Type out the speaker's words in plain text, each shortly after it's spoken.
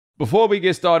Before we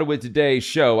get started with today's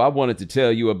show, I wanted to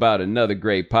tell you about another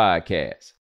great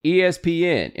podcast.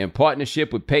 ESPN, in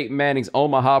partnership with Peyton Manning's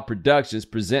Omaha Productions,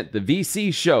 present the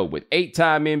VC Show with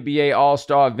 8-time NBA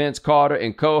All-Star Vince Carter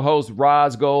and co-host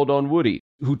Roz Gold on Woody,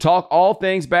 who talk all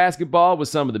things basketball with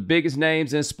some of the biggest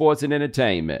names in sports and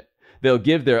entertainment. They'll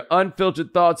give their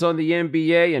unfiltered thoughts on the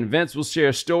NBA, and Vince will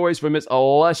share stories from his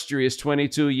illustrious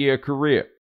 22-year career.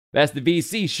 That's the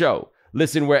VC Show.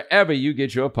 Listen wherever you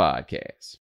get your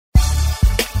podcasts.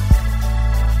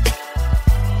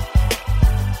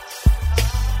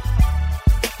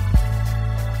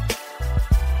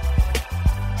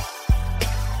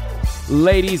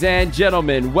 Ladies and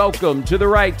gentlemen, welcome to The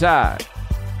Right Time.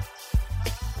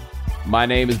 My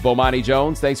name is Bomani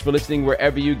Jones. Thanks for listening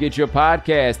wherever you get your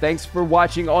podcast. Thanks for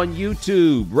watching on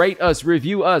YouTube. Rate us,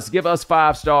 review us, give us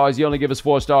 5 stars. You only give us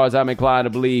 4 stars. I'm inclined to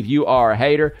believe you are a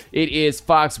hater. It is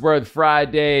Foxworth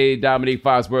Friday. Dominique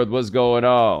Foxworth, what's going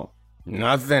on?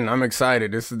 Nothing. I'm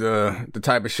excited. This is the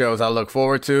type of shows I look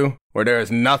forward to, where there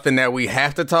is nothing that we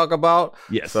have to talk about.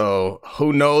 Yes. So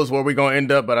who knows where we're going to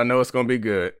end up, but I know it's going to be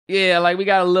good. Yeah, like we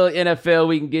got a little NFL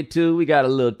we can get to. We got a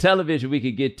little television we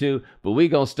can get to, but we're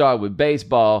going to start with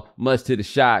baseball, much to the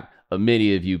shock of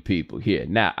many of you people here.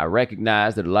 Now, I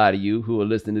recognize that a lot of you who are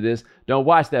listening to this don't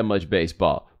watch that much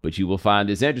baseball, but you will find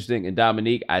this interesting. And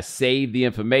Dominique, I saved the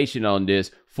information on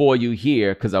this for you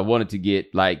here because I wanted to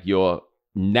get like your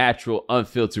natural,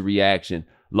 unfiltered reaction,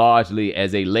 largely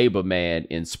as a labor man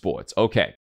in sports.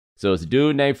 Okay, so it's a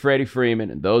dude named Freddie Freeman,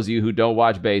 and those of you who don't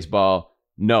watch baseball,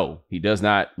 no, he does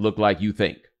not look like you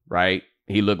think, right?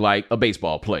 He looked like a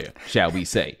baseball player, shall we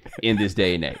say, in this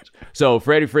day and age. So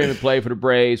Freddie Freeman played for the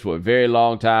Braves for a very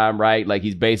long time, right? Like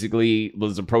he's basically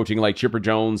was approaching like Chipper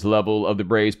Jones level of the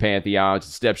Braves pantheon,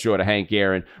 just a step short of Hank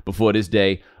Aaron before this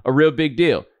day. A real big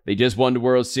deal. They just won the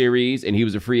World Series, and he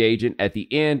was a free agent at the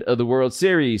end of the World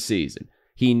Series season.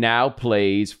 He now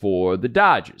plays for the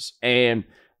Dodgers, and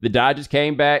the Dodgers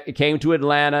came to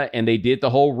Atlanta, and they did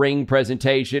the whole ring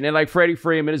presentation, and like Freddie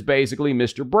Freeman is basically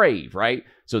Mr. Brave, right?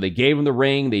 So they gave him the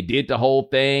ring, they did the whole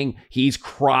thing, he's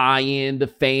crying, the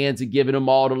fans are giving him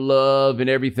all the love and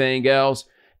everything else,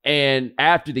 and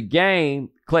after the game,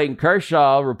 Clayton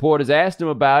Kershaw, reporters asked him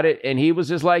about it, and he was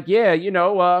just like, yeah,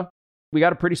 we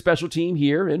got a pretty special team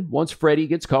here, and once Freddie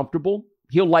gets comfortable,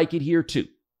 he'll like it here too,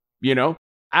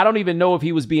 I don't even know if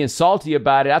he was being salty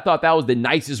about it. I thought that was the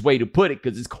nicest way to put it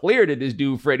because it's clear that this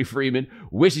dude, Freddie Freeman,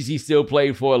 wishes he still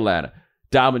played for Atlanta.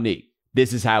 Dominique,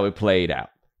 this is how it played out.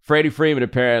 Freddie Freeman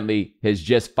apparently has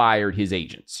just fired his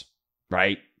agents,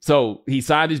 right? So he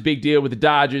signed this big deal with the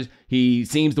Dodgers. He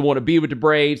seems to want to be with the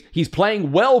Braves. He's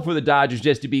playing well for the Dodgers,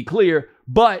 just to be clear,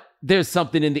 but there's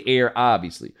something in the air,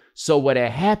 obviously. So what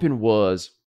had happened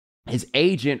was his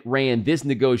agent ran this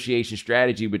negotiation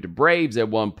strategy with the Braves at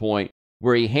one point,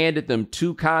 where he handed them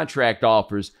 2 contract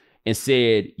offers and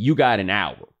said, you got an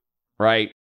hour,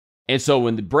 right? And so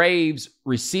when the Braves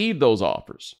received those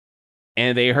offers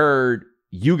and they heard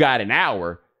you got an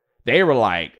hour, they were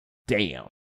like, damn,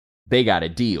 they got a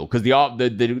deal. Because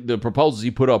the proposals he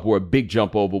put up were a big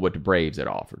jump over what the Braves had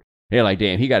offered. They're like,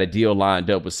 damn, he got a deal lined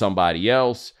up with somebody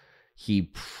else.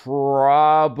 He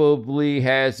probably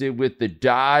has it with the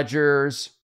Dodgers.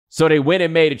 So they went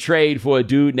and made a trade for a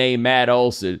dude named Matt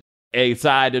Olson, and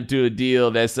signed him to a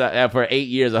deal that's for 8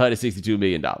 years, $162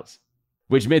 million,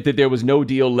 which meant that there was no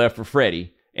deal left for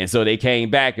Freddie. And so they came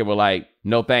back and were like,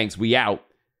 no thanks, we out.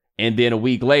 And then a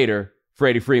week later,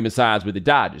 Freddie Freeman signs with the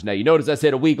Dodgers. Now, you notice I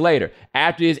said a week later.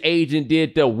 After his agent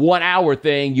did the 1 hour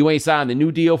thing, you ain't signed the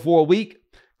new deal for a week.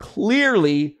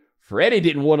 Clearly, Freddie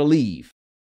didn't want to leave.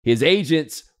 His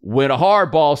agents went a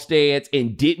hardball stance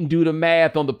and didn't do the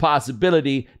math on the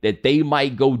possibility that they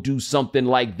might go do something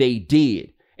like they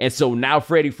did. And so now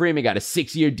Freddie Freeman got a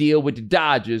 6-year deal with the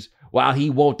Dodgers while he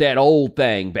want that old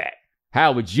thing back.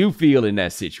 How would you feel in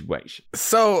that situation?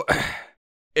 So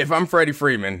if I'm Freddie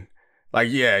Freeman, like,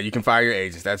 yeah, you can fire your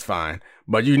agents. That's fine.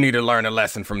 But you need to learn a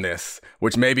lesson from this,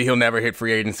 which maybe he'll never hit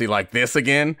free agency like this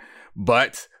again.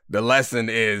 But the lesson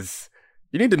is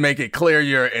you need to make it clear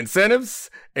your incentives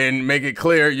and make it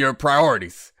clear your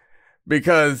priorities.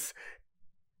 Because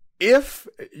if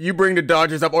you bring the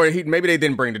Dodgers up, or maybe they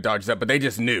didn't bring the Dodgers up, but they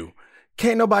just knew,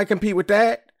 can't nobody compete with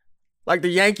that. Like the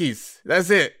Yankees,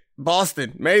 that's it.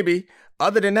 Boston, maybe.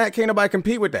 Other than that, can't nobody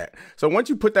compete with that. So once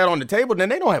you put that on the table, then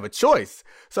they don't have a choice.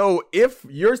 So if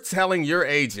you're telling your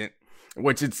agent,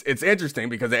 which it's interesting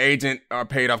because the agent are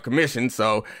paid off commission,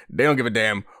 so they don't give a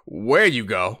damn where you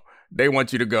go. They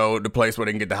want you to go the place where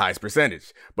they can get the highest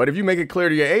percentage. But if you make it clear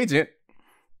to your agent,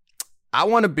 I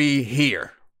want to be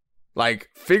here. Like,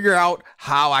 figure out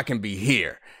how I can be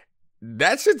here.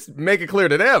 that should make it clear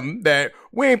to them that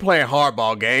we ain't playing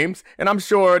hardball games. And I'm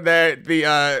sure that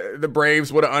the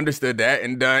Braves would have understood that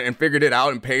and figured it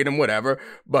out and paid him whatever.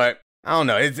 But I don't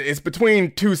know. It's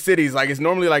between two cities. Like, it's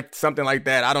normally like something like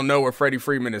that. I don't know where Freddie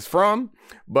Freeman is from,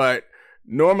 but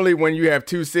normally when you have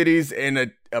two cities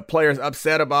and a player's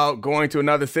upset about going to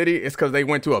another city, it's because they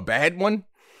went to a bad one.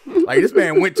 Like, this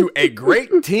man went to a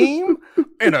great team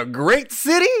in a great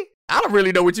city. I don't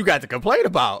really know what you got to complain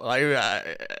about. Like,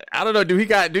 I don't know. Do you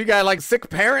got like sick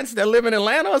parents that live in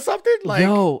Atlanta or something? Like,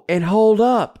 yo, and hold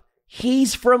up.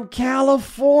 He's from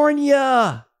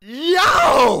California.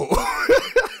 Yo!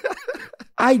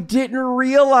 I didn't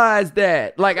realize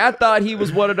that. Like, I thought he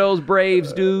was one of those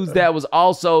Braves dudes that was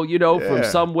also, from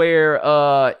somewhere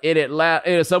in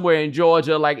Atlanta, somewhere in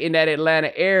Georgia, like in that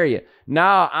Atlanta area.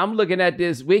 Now I'm looking at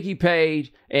this wiki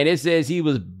page and it says he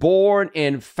was born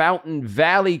in Fountain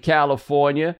Valley,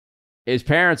 California. His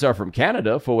parents are from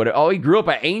Canada for what? Oh, he grew up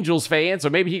an Angels fan, so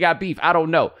maybe he got beef. I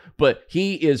don't know. But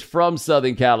he is from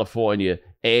Southern California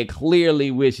and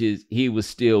clearly wishes he was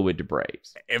still with the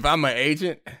Braves. If I'm an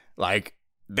agent, like,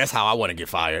 that's how I want to get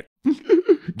fired.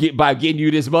 By getting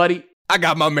you this money? I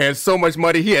got my man so much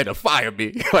money, he had to fire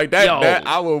me. Like that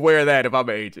I will wear that if I'm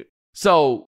an agent.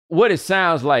 So what it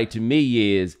sounds like to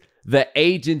me is the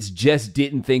agents just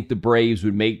didn't think the Braves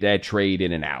would make that trade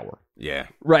in an hour. Yeah.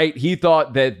 Right? He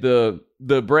thought that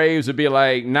the Braves would be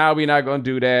like, nah, we're not going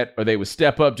to do that. Or they would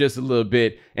step up just a little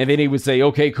bit. And then he would say,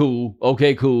 okay, cool.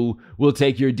 We'll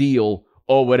take your deal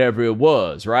or whatever it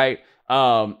was. Right?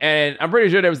 And I'm pretty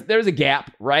sure there was a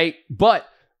gap. Right? But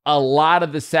a lot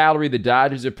of the salary the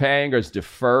Dodgers are paying is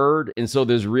deferred. And so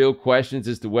there's real questions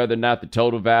as to whether or not the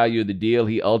total value of the deal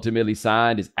he ultimately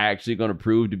signed is actually going to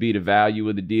prove to be the value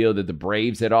of the deal that the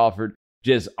Braves had offered.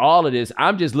 Just all of this.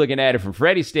 I'm just looking at it from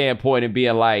Freddie's standpoint and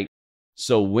being like,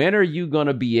 so when are you going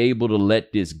to be able to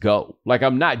let this go? Like,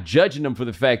 I'm not judging him for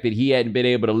the fact that he hadn't been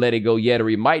able to let it go yet, or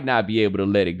he might not be able to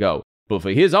let it go. But for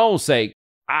his own sake,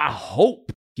 I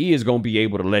hope he is going to be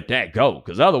able to let that go.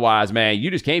 Because otherwise, man,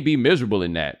 you just can't be miserable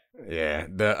in that. Yeah.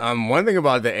 The one thing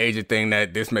about the agent thing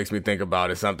that this makes me think about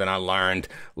is something I learned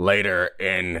later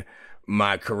in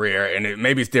my career. And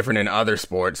maybe it's different in other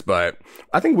sports, but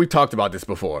I think we talked about this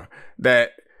before,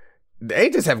 that the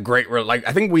agents have great, like,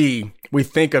 I think we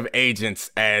think of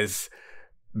agents as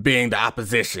being the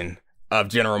opposition of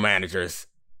general managers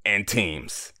and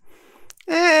teams.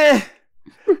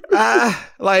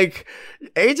 Like,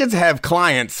 agents have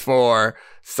clients for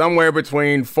somewhere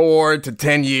between 4 to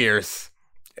 10 years,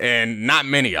 and not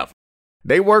many of them.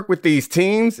 They work with these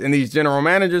teams and these general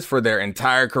managers for their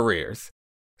entire careers.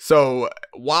 So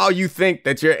while you think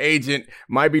that your agent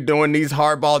might be doing these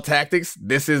hardball tactics,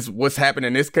 this is what's happened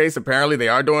in this case. Apparently, they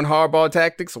are doing hardball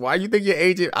tactics. Why you think your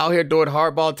agent out here doing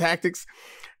hardball tactics?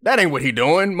 That ain't what he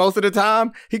doing most of the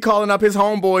time. He calling up his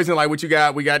homeboys and like, what you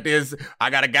got? We got this.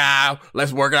 I got a guy.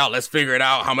 Let's work it out. Let's figure it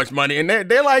out. How much money? And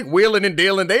they're like wheeling and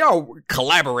dealing. They are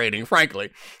collaborating,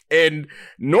 frankly. And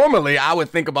normally I would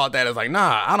think about that as like,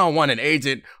 nah, I don't want an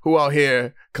agent who out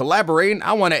here collaborating.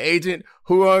 I want an agent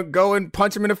who go and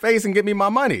punch him in the face and get me my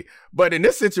money. But in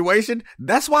this situation,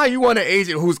 that's why you want an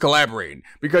agent who's collaborating,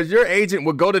 because your agent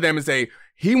will go to them and say,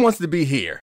 he wants to be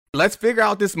here. Let's figure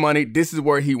out this money. This is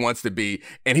where he wants to be.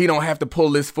 And he don't have to pull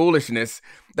this foolishness.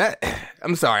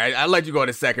 I'm sorry, I let you go in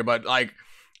a second, but like,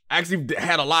 I actually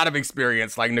had a lot of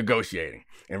experience like negotiating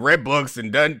and read books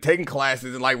and taking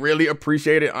classes and like really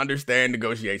appreciate and understand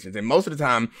negotiations. And most of the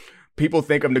time, people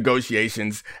think of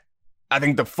negotiations. I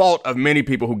think the fault of many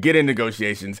people who get in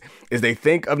negotiations is they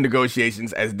think of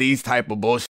negotiations as these type of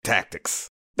bullshit tactics.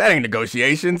 That ain't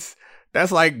negotiations.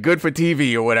 That's like good for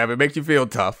TV or whatever. It makes you feel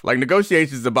tough. Like,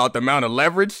 negotiations is about the amount of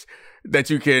leverage that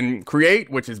you can create,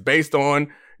 which is based on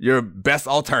your best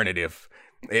alternative,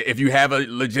 if you have a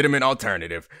legitimate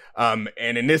alternative. And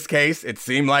in this case, it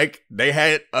seemed like they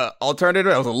had an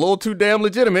alternative that was a little too damn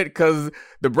legitimate, because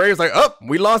the Braves like, oh,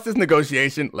 we lost this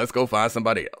negotiation. Let's go find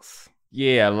somebody else.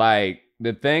 Yeah, like,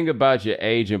 the thing about your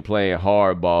agent playing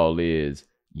hardball is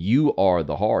you are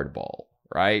the hardball,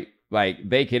 right? Like,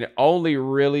 they can only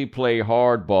really play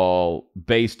hardball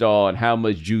based on how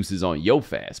much juice is on your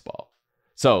fastball.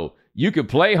 So you can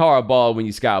play hardball when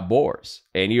you Scott Boras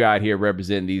and you're out here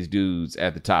representing these dudes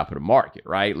at the top of the market,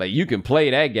 right? Like, you can play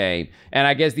that game. And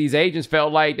I guess these agents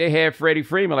felt like they had Freddie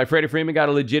Freeman. Like, Freddie Freeman got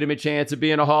a legitimate chance of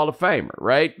being a Hall of Famer,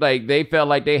 right? Like, they felt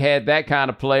like they had that kind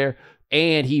of player,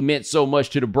 and he meant so much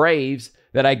to the Braves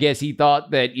that I guess he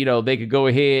thought that, they could go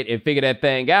ahead and figure that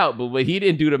thing out. But what he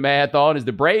didn't do the math on is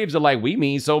the Braves are like, we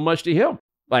mean so much to him.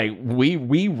 Like,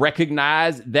 we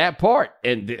recognize that part.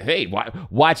 And hey,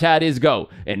 watch how this go.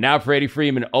 And now Freddie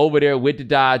Freeman over there with the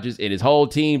Dodgers and his whole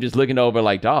team just looking over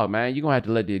like, dog, man, you're going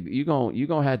to have to you're going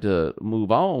to have to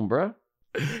move on, bro.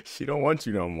 She don't want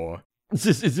you no more.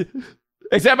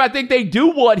 Except I think they do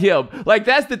want him. Like,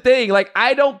 that's the thing. Like,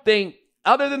 I don't think,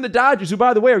 other than the Dodgers, who,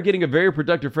 by the way, are getting a very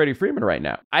productive Freddie Freeman right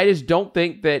now, I just don't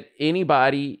think that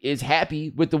anybody is happy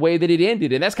with the way that it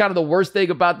ended. And that's kind of the worst thing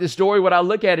about this story. When I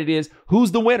look at it is,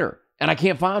 who's the winner? And I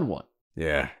can't find one.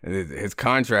 Yeah, his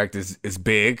contract is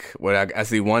big. What I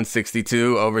see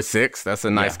 162 over 6. That's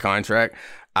a nice contract.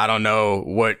 I don't know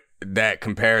what that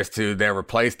compares to the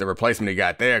replacement he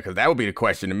got there, because that would be the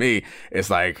question to me. It's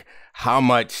like, how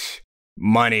much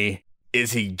money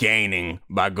is he gaining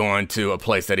by going to a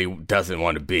place that he doesn't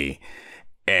want to be?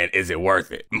 And is it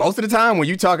worth it? Most of the time when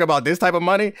you talk about this type of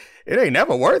money, it ain't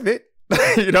never worth it.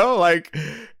 You know, like,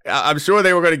 I'm sure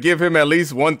they were going to give him at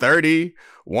least 130,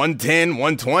 110,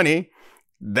 120.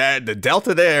 That the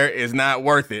delta there is not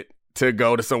worth it to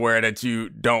go to somewhere that you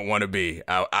don't want to be,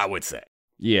 I would say.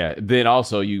 Yeah, then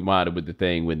also you mind it with the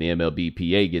thing when the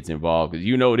MLBPA gets involved, because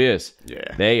you know this.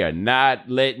 Yeah. They are not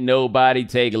letting nobody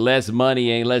take less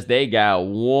money unless they got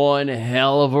one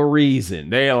hell of a reason.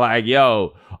 They're like,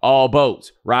 yo, all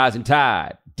boats, rising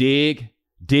tide, dig.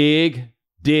 Yeah,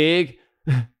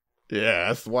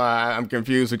 that's why I'm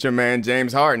confused with your man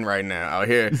James Harden right now, out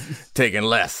here taking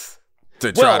less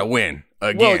to try to win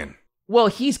again. Well,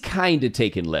 he's kind of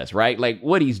taking less, right? Like,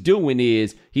 what he's doing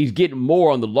is he's getting more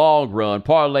on the long run,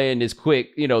 parlaying this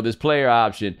quick, this player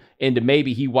option into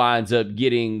maybe he winds up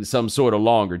getting some sort of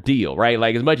longer deal, right?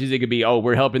 Like, as much as it could be, oh,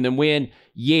 we're helping them win.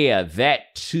 Yeah,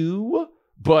 that too.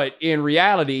 But in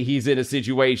reality, he's in a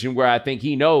situation where I think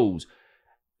he knows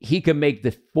he can make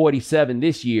the 47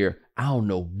 this year. I don't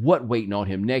know what waiting on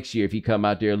him next year if he come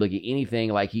out there looking anything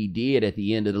like he did at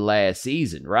the end of the last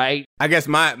season, right? I guess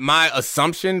my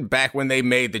assumption back when they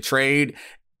made the trade,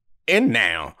 and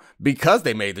now, because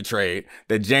they made the trade,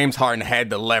 that James Harden had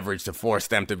the leverage to force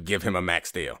them to give him a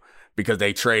max deal because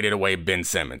they traded away Ben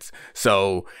Simmons.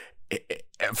 So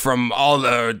from all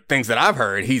the things that I've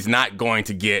heard, he's not going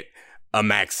to get a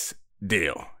max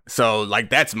deal. So, like,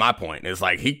 that's my point. It's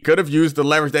like he could have used the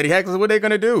leverage that he had, because what are they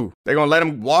going to do? They're going to let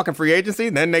him walk in free agency?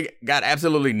 Then they got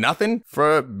absolutely nothing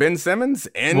for Ben Simmons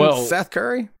and Seth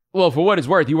Curry? Well, for what it's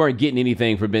worth, you weren't getting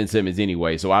anything for Ben Simmons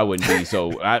anyway, so I wouldn't be.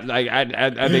 So I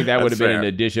think that would have been an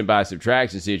addition by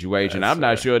subtraction situation. I'm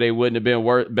not sure they wouldn't have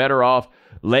been better off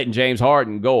letting James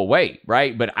Harden go away,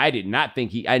 right? But I did not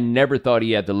think I never thought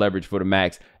he had the leverage for the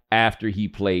max after he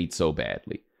played so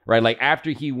badly. Right, like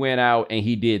after he went out and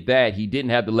he did that, he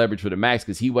didn't have the leverage for the max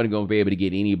because he wasn't going to be able to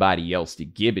get anybody else to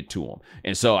give it to him.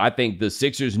 And so I think the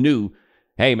Sixers knew,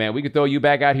 hey, man, we can throw you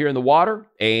back out here in the water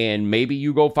and maybe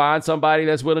you go find somebody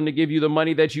that's willing to give you the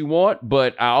money that you want.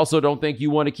 But I also don't think you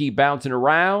want to keep bouncing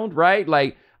around, right?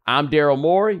 Like, I'm Daryl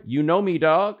Morey. You know me,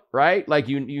 dog, right? Like,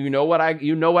 you know what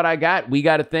I got. We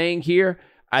got a thing here.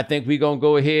 I think we're going to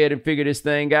go ahead and figure this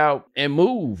thing out and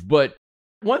move. But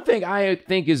one thing I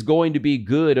think is going to be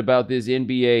good about this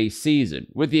NBA season,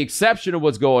 with the exception of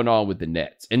what's going on with the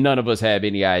Nets, and none of us have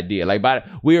any idea. Like,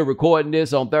 we are recording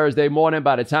this on Thursday morning.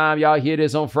 By the time y'all hear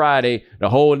this on Friday, the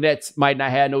whole Nets might not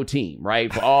have no team,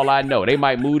 right? For all I know, they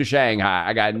might move to Shanghai.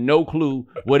 I got no clue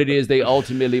what it is they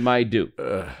ultimately might do.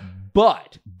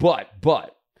 But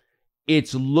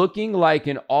it's looking like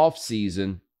an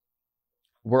offseason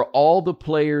where all the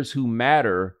players who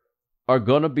matter are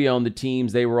going to be on the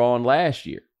teams they were on last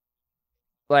year.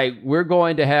 Like, we're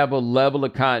going to have a level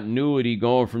of continuity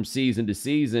going from season to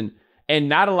season, and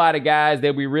not a lot of guys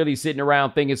that we really sitting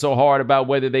around thinking so hard about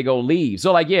whether they go leave.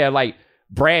 So, like, yeah, like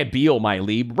Brad Beal might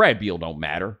leave. Brad Beal don't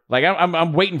matter. Like,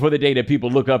 I'm waiting for the day that people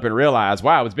look up and realize,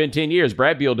 wow, it's been 10 years.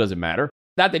 Brad Beal doesn't matter.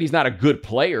 Not that he's not a good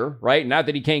player, right? Not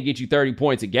that he can't get you 30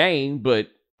 points a game, but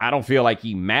I don't feel like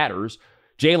he matters.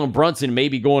 Jalen Brunson may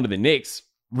be going to the Knicks.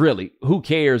 Really, who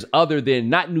cares other than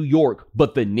not New York,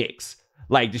 but the Knicks?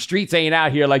 Like, the streets ain't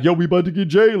out here like, yo, we about to get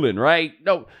Jalen, right?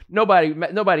 No,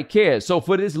 nobody cares. So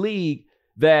for this league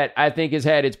that I think has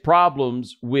had its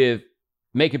problems with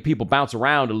making people bounce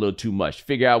around a little too much,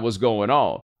 figure out what's going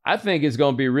on, I think it's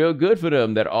going to be real good for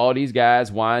them that all these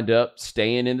guys wind up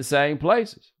staying in the same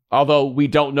places. Although we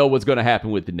don't know what's going to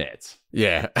happen with the Nets.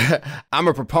 Yeah, I'm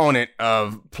a proponent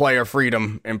of player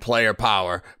freedom and player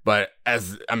power, but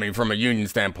from a union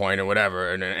standpoint or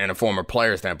whatever, and a former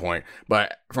player standpoint,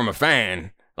 but from a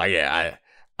fan, like, yeah,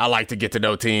 I like to get to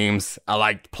know teams. I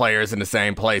like players in the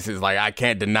same places. Like, I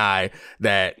can't deny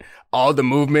that all the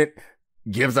movement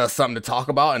gives us something to talk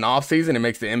about in the offseason. It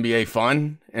makes the NBA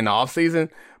fun in the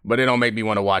offseason, but it don't make me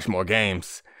want to watch more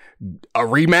games. A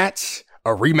rematch a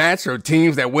rematch or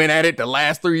teams that went at it the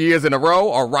last 3 years in a row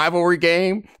or rivalry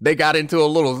game. They got into a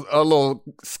little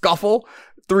scuffle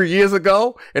 3 years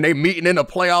ago and they meeting in the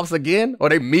playoffs again, or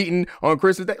they meeting on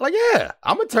Christmas Day. Like, yeah,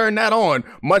 I'm going to turn that on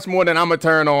much more than I'm going to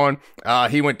turn on.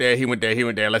 He went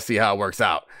there. Let's see how it works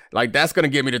out. Like, that's going to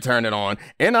get me to turn it on.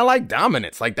 And I like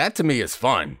dominance. Like, that to me is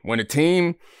fun. When a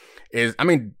team is, I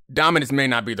mean, dominance may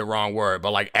not be the wrong word,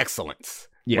 but like excellence.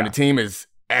 Yeah. When a team is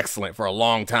excellent for a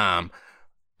long time,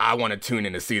 I want to tune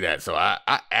in to see that. So I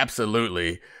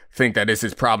absolutely think that this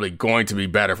is probably going to be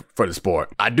better for the sport.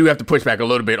 I do have to push back a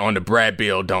little bit on the Brad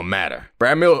Beal don't matter.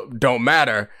 Brad Beal don't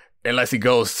matter unless he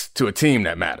goes to a team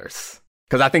that matters.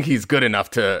 Because I think he's good enough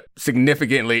to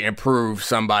significantly improve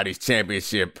somebody's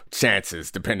championship chances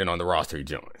depending on the roster he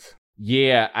joins.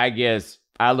 Yeah, I guess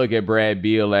I look at Brad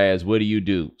Beal as, what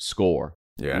do? Score.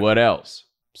 Yeah. What else?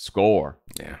 Score.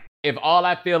 Yeah. If all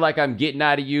I feel like I'm getting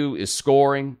out of you is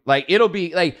scoring, like, it'll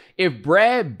be like, if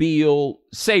Brad Beal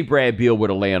were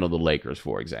to land on the Lakers,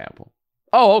 for example.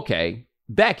 Oh, okay.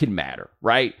 That can matter,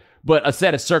 right? But a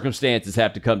set of circumstances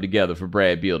have to come together for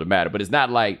Brad Beal to matter. But it's not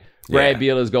like Brad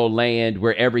Beal is going to land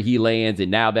wherever he lands,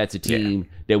 and now that's a team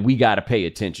that we got to pay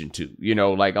attention to. You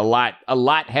know, like a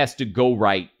lot has to go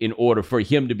right in order for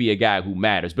him to be a guy who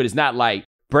matters. But it's not like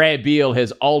Brad Beal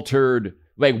has altered,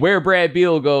 like, where Brad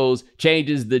Beal goes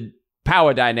changes the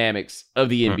power dynamics of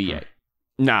the NBA.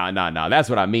 Nah. That's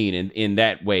what I mean. In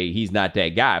that way, he's not that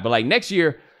guy. But like next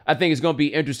year, I think it's going to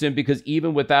be interesting because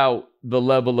even without the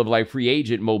level of like free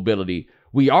agent mobility,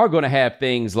 we are going to have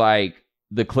things like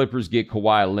the Clippers get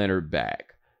Kawhi Leonard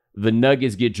back. The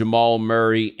Nuggets get Jamal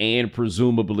Murray and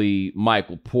presumably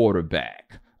Michael Porter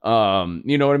back.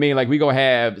 You know what I mean? Like, we going to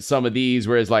have some of these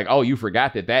where it's like, oh, you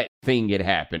forgot that thing had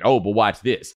happened. Oh, but watch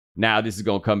this. Now this is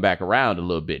going to come back around a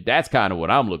little bit. That's kind of what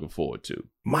I'm looking forward to.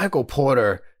 Michael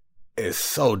Porter is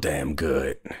so damn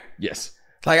good. Yes.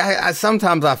 Like, I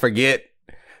sometimes I forget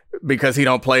because he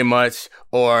don't play much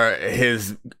or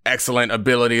his excellent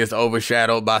ability is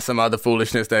overshadowed by some other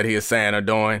foolishness that he is saying or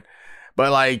doing.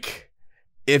 But like,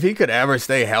 if he could ever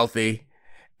stay healthy,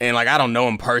 and like, I don't know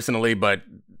him personally, but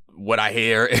what I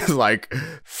hear is like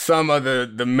some of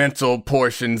the mental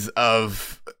portions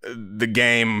of the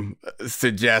game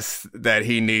suggests that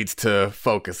he needs to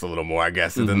focus a little more, I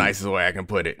guess is the nicest way I can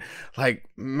put it. Like,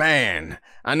 man,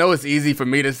 I know it's easy for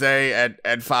me to say at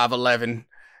 5'11",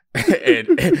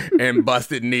 and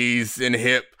busted knees and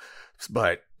hip,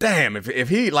 but damn, if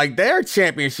he, like, they're a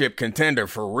championship contender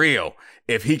for real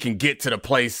if he can get to the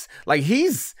place, like,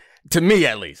 he's, to me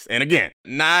at least, and again,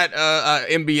 not a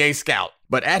NBA scout,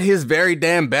 but at his very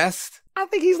damn best, I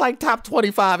think he's like top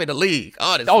 25 in the league.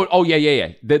 Oh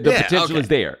yeah. The potential is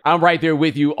there. I'm right there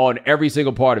with you on every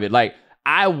single part of it. Like,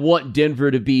 I want Denver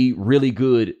to be really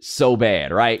good so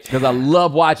bad, right? Because I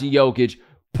love watching Jokic.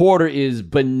 Porter is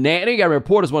banana. You got to remember,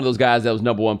 Porter's one of those guys that was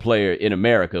number one player in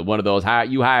America. One of those,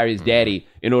 you hire his daddy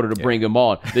in order to bring him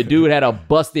on. The dude had a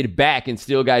busted back and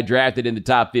still got drafted in the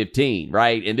top 15,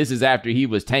 right? And this is after he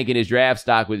was tanking his draft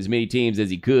stock with as many teams as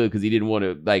he could because he didn't want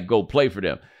to like go play for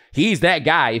them. He's that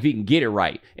guy if he can get it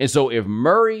right. And so if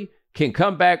Murray can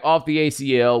come back off the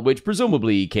ACL, which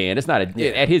presumably he can. It's not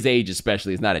at his age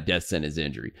especially, it's not a death sentence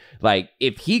injury. Like,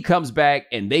 if he comes back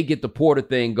and they get the Porter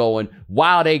thing going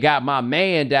while they got my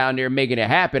man down there making it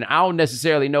happen, I don't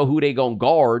necessarily know who they gonna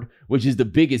guard, which is the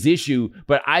biggest issue,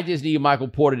 but I just need Michael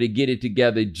Porter to get it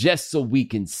together just so we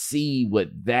can see what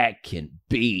that can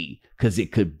be, because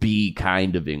it could be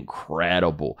kind of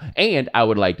incredible. And I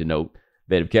would like to note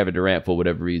that if Kevin Durant, for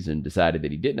whatever reason, decided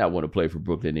that he did not want to play for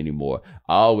Brooklyn anymore,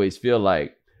 I always feel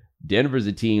like Denver's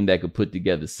a team that could put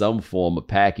together some form of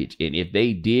package. And if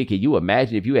they did, can you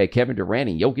imagine if you had Kevin Durant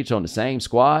and Jokic on the same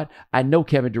squad? I know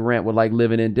Kevin Durant would like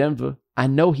living in Denver. I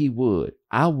know he would.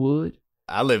 I would.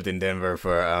 I lived in Denver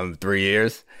for 3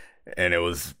 years, and it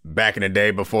was back in the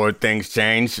day before things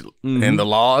changed in the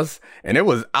laws, and it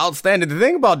was outstanding. The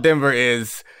thing about Denver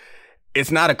is,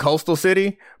 it's not a coastal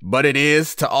city, but it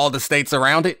is to all the states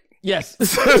around it. Yes.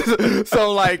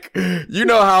 So like, you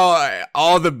know how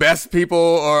all the best people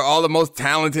or all the most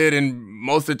talented and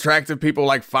most attractive people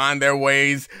like find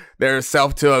their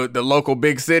self to the local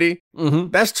big city?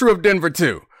 That's true of Denver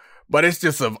too. But it's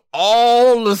just of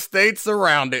all the states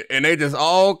around it, and they just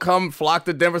all flock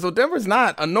to Denver. So Denver's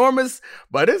not enormous,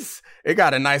 but it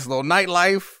got a nice little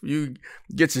nightlife. You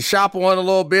get your shop on a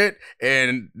little bit,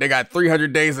 and they got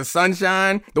 300 days of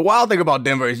sunshine. The wild thing about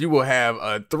Denver is you will have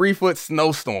a 3-foot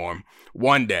snowstorm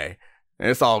one day,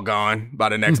 and it's all gone by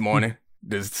the next morning.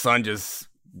 The sun just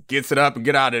gets it up and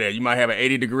get out of there. You might have an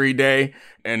 80-degree day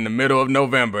in the middle of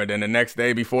November, then the next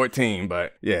day be 14.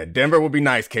 But yeah, Denver would be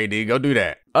nice, KD. Go do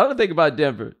that. Other thing about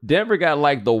Denver got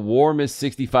like the warmest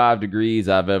 65 degrees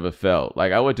I've ever felt.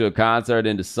 Like I went to a concert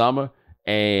in the summer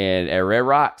and at Red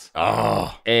Rocks.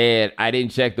 Oh. And I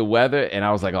didn't check the weather and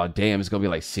I was like, oh damn, it's gonna be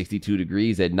like 62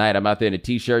 degrees at night. I'm out there in a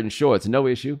t-shirt and shorts. No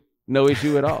issue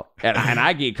at all. And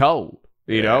I get cold,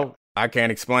 you know? I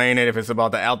can't explain it if it's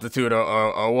about the altitude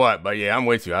or what, but yeah, I'm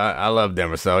with you. I love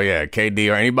Denver. So yeah, KD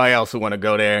or anybody else who want to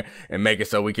go there and make it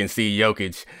so we can see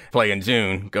Jokic play in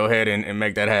June, go ahead and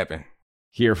make that happen.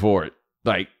 Here for it.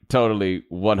 Like totally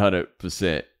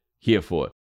 100% here for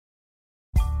it.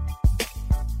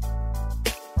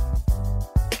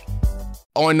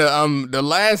 On the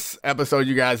last episode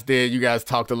you guys did, you guys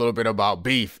talked a little bit about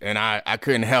beef, and I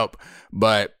couldn't help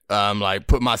but like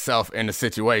put myself in the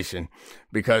situation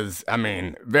because I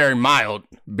mean very mild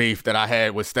beef that I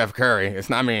had with Steph Curry. It's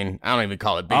not. I mean I don't even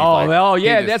call it beef.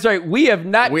 That's right. We have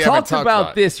not talked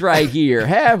about this right here,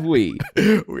 have we?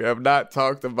 We have not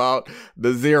talked about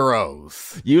the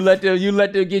zeros. You let them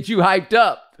get you hyped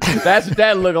up. That's what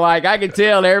that looked like. I can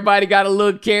tell everybody got a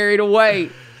little carried away.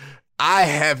 I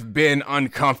have been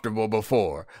uncomfortable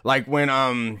before. Like when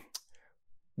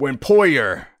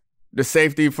Poyer, the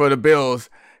safety for the Bills,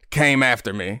 came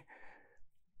after me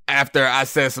after I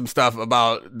said some stuff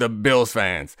about the Bills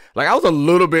fans. Like I was a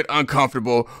little bit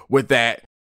uncomfortable with that.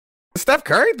 The Steph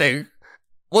Curry thing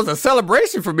was a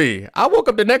celebration for me. I woke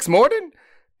up the next morning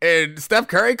and Steph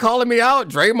Curry calling me out,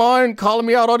 Draymond calling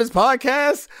me out on his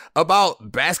podcast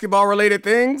about basketball-related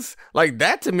things. Like,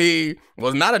 that to me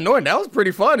was not annoying. That was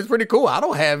pretty fun. It's pretty cool. I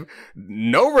don't have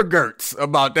no regrets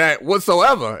about that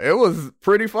whatsoever. It was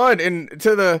pretty fun. And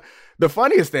to the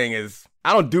funniest thing is,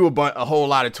 I don't do a whole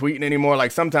lot of tweeting anymore.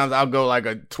 Like, sometimes I'll go like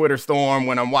a Twitter storm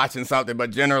when I'm watching something, but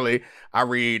generally I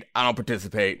read, I don't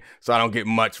participate, so I don't get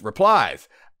much replies.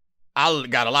 I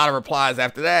got a lot of replies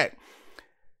after that.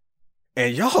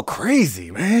 And y'all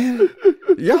crazy, man.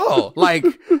 Y'all, like,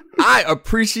 I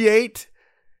appreciate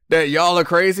that y'all are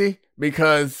crazy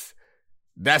because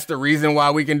that's the reason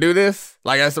why we can do this.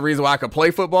 Like, that's the reason why I can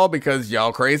play football because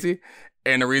y'all crazy.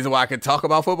 And the reason why I can talk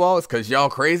about football is because y'all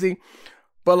crazy.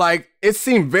 But, like, it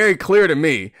seemed very clear to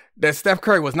me that Steph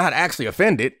Curry was not actually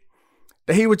offended,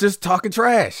 that he was just talking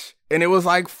trash. And it was,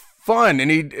 like, fun, and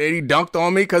he dunked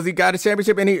on me because he got a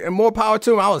championship, and more power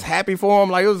to him. I was happy for him.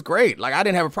 Like, it was great. Like, I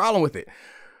didn't have a problem with it.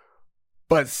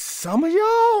 But some of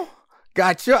y'all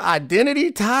got your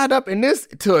identity tied up in this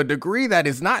to a degree that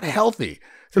is not healthy,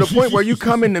 to the point where you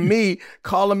come into me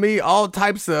calling me all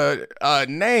types of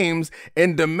names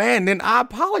and demanding I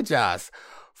apologize.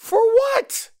 For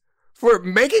what? For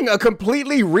making a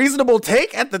completely reasonable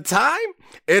take at the time?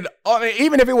 And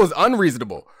even if it was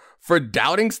unreasonable, for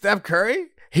doubting Steph Curry?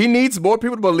 He needs more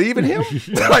people to believe in him.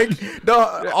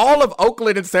 All of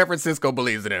Oakland and San Francisco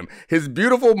believes in him. His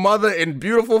beautiful mother and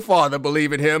beautiful father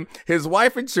believe in him. His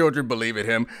wife and children believe in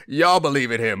him. Y'all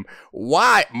believe in him.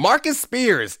 Why? Marcus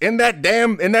Spears in that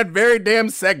very damn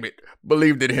segment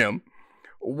believed in him.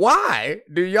 Why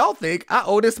do y'all think I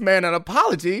owe this man an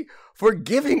apology for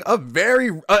giving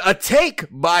a take,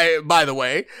 by the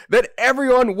way, that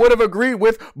everyone would have agreed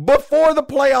with before the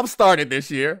playoffs started this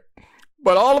year?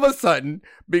 But all of a sudden,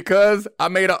 because I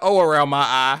made an O around my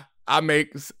eye,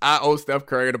 I owe Steph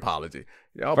Curry an apology.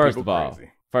 Y'all First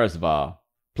of all,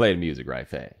 play the music right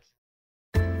fast.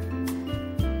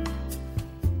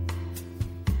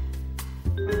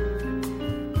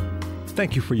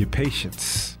 Thank you for your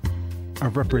patience. A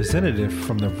representative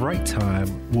from the right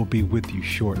time will be with you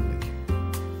shortly.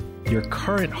 Your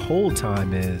current hold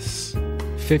time is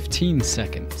 15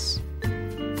 seconds.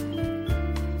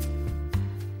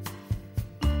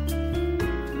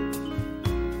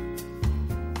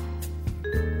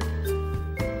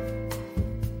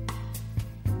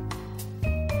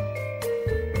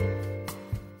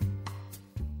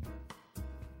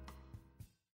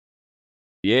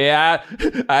 Yeah,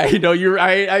 I know you.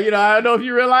 I don't know if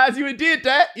you realize you did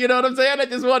that. You know what I'm saying? I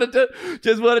just wanted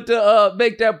to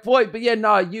make that point. But yeah,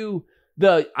 no,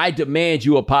 I demand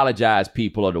you apologize.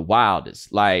 People are the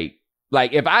wildest. Like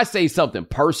if I say something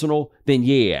personal, then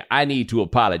yeah, I need to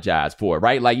apologize for it,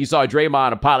 right? Like you saw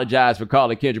Draymond apologize for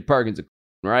calling Kendrick Perkins,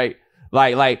 right?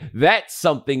 Like that's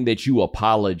something that you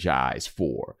apologize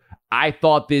for. I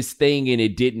thought this thing and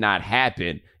it did not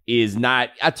happen. Is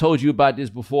not, I told you about this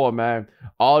before, man.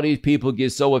 All these people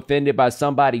get so offended by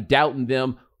somebody doubting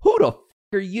them. Who the f***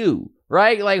 are you?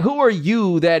 right? Like, who are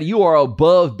you that you are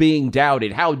above being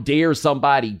doubted? How dare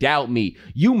somebody doubt me?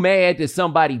 You mad that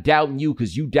somebody doubting you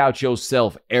because you doubt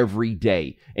yourself every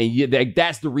day. And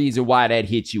that's the reason why that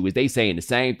hits you, is they saying the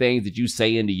same things that you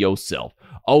saying to yourself.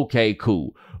 Okay,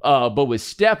 cool. But with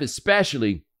Steph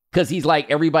especially, because he's like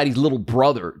everybody's little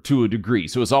brother to a degree.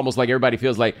 So it's almost like everybody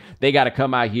feels like they got to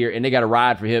come out here and they got to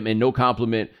ride for him, and no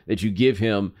compliment that you give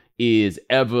him is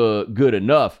ever good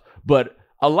enough. But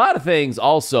a lot of things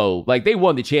also, like, they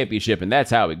won the championship and that's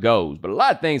how it goes. But a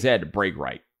lot of things had to break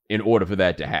right in order for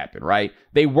that to happen, right?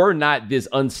 They were not this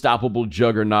unstoppable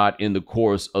juggernaut in the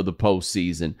course of the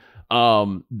postseason.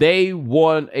 They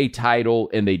won a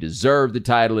title and they deserved the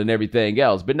title and everything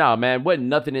else. But no, man, wasn't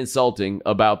nothing insulting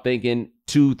about thinking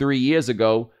 2-3 years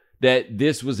ago that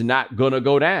this was not going to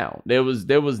go down. There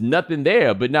was nothing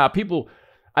there. But now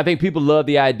I think people love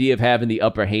the idea of having the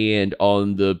upper hand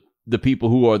on the people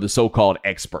who are the so-called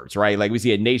experts, right? Like, we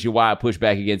see a nationwide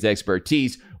pushback against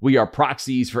expertise. We are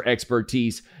proxies for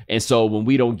expertise. And so when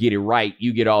we don't get it right,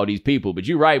 you get all these people. But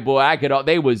you're right, boy.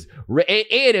 It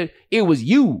was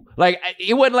you. Like,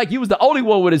 it wasn't like you was the only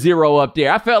one with a 0 up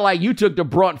there. I felt like you took the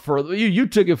brunt you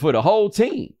took it for the whole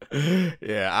team.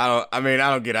 Yeah, I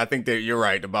don't get it. I think that you're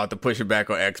right about the pushing back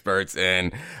on experts,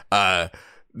 and I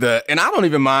don't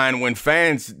even mind when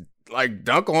fans like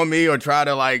dunk on me or try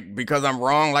to, like, because I'm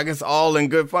wrong. Like, it's all in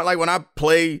good fun. Like, when I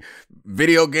play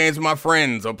video games with my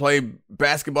friends or play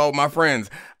basketball with my friends,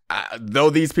 though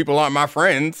these people aren't my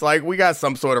friends, like, we got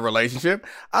some sort of relationship,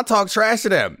 I talk trash to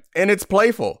them and it's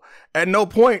playful. At no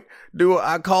point do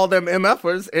I call them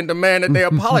MFers and demand that they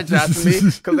apologize to me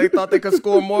because they thought they could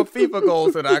score more FIFA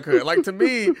goals than I could. Like, to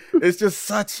me, it's just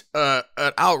such an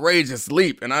outrageous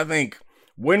leap. And I think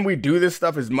when we do this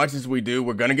stuff as much as we do,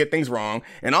 we're going to get things wrong.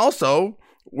 And also,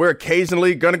 we're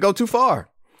occasionally going to go too far.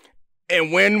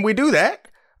 And when we do that,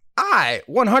 I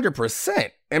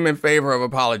 100% am in favor of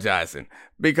apologizing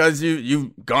because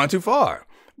you've gone too far.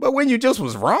 But when you just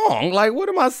was wrong, like, what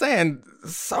am I saying?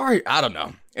 Sorry, I don't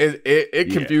know.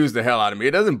 It confused the hell out of me.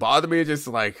 It doesn't bother me. It's just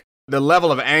like the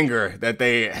level of anger that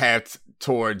they have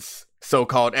towards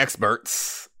so-called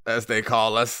experts, as they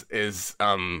call us, is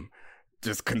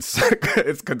just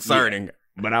it's concerning.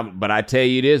 Yeah. But I tell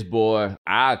you this, boy,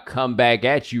 I come back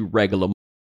at you regular.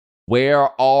 Where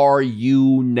are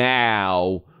you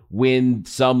now when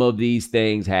some of these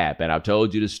things happen? I've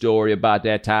told you the story about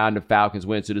that time the Falcons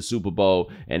went to the Super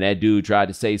Bowl and that dude tried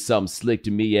to say something slick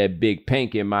to me at Big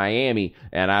Pink in Miami,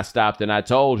 and I stopped and I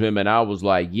told him, and I was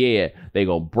like, yeah, they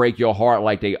gonna break your heart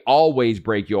like they always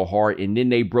break your heart. And then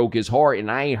they broke his heart, and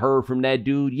I ain't heard from that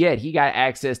dude yet. He got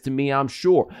access to me, I'm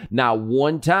sure. Not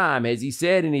one time has he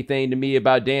said anything to me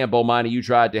about, damn, Bomani, you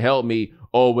tried to help me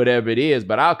or whatever it is,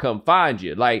 but I'll come find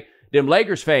you. Like, them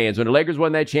Lakers fans, when the Lakers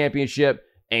won that championship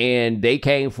and they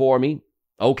came for me,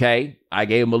 okay, I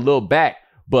gave them a little back,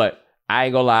 but I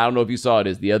ain't gonna lie, I don't know if you saw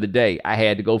this the other day. I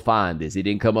had to go find this. It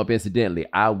didn't come up incidentally.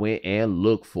 I went and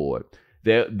looked for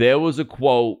it. There was a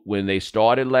quote when they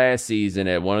started last season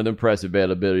at one of the press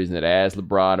availabilities, and it asked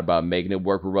LeBron about making it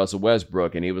work with Russell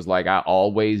Westbrook, and he was like, I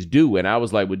always do. And I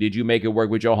was like, well, did you make it work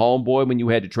with your homeboy when you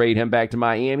had to trade him back to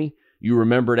Miami? You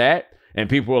remember that? And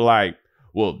people were like,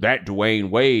 well, that Dwayne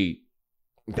Wade,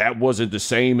 that wasn't the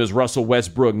same as Russell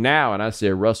Westbrook now. And I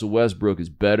said, Russell Westbrook is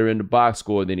better in the box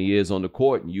score than he is on the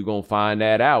court, and you're going to find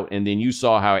that out. And then you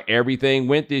saw how everything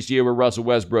went this year with Russell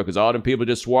Westbrook, because all them people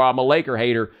just swore I'm a Laker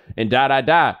hater and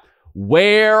die.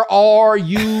 Where are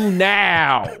you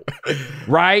now?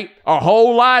 Right? A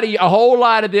whole lot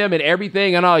of them and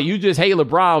everything and all. You just hate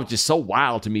LeBron, which is so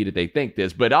wild to me that they think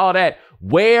this. But all that,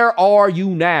 where are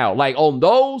you now? Like, on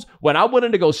those, when I'm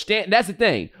willing to go stand, that's the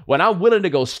thing. When I'm willing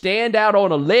to go stand out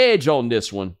on a ledge on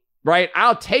this one, right?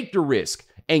 I'll take the risk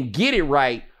and get it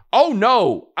right. Oh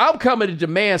no, I'm coming to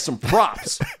demand some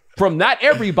props from not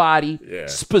everybody,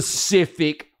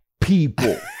 specific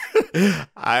people.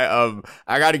 I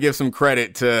got to give some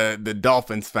credit to the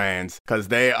Dolphins fans, because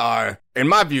they are, in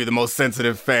my view, the most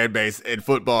sensitive fan base in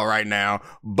football right now.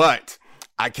 But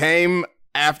I came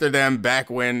after them back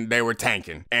when they were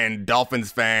tanking, and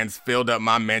Dolphins fans filled up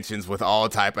my mentions with all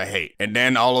type of hate. And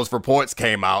then all those reports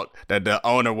came out that the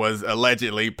owner was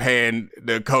allegedly paying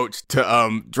the coach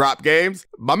to drop games.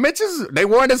 My mentions, they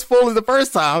weren't as full as the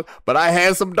first time, but I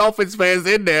had some Dolphins fans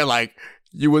in there like,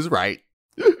 you was right.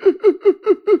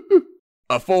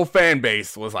 A full fan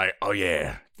base was like, oh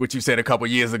yeah, what you said a couple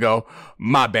years ago,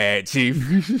 my bad, chief.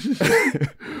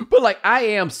 But like, I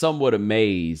am somewhat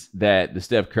amazed that the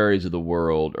Steph Currys of the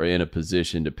world are in a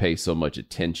position to pay so much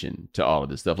attention to all of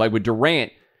this stuff. Like with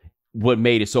Durant, what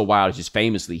made it so wild is just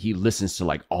famously, he listens to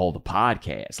like all the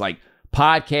podcasts. Like,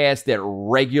 podcasts that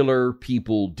regular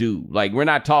people do. Like, we're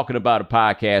not talking about a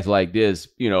podcast like this,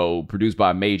 produced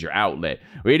by a major outlet.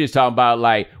 We're just talking about,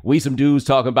 like, we some dudes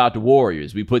talking about the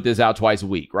Warriors. We put this out twice a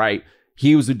week, right?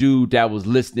 He was a dude that was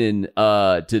listening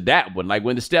to that one. Like,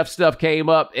 when the Steph stuff came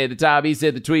up at the time, he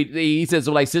said he said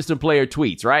some, like, system player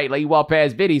tweets, right? Like, he walked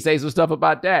past Vinny, say some stuff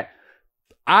about that.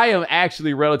 I am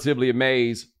actually relatively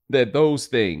amazed that those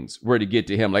things were to get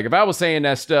to him. Like, if I was saying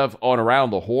that stuff on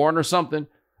Around the Horn or something,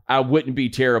 I wouldn't be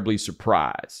terribly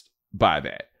surprised by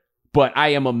that. But I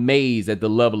am amazed at the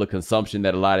level of consumption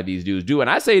that a lot of these dudes do. And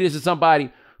I say this as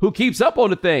somebody who keeps up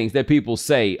on the things that people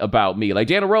say about me. Like,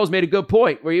 Jalen Rose made a good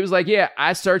point where he was like, yeah,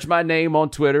 I search my name on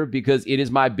Twitter because it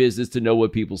is my business to know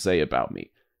what people say about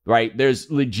me, right? There's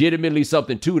legitimately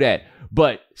something to that.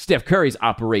 But Steph Curry's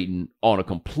operating on a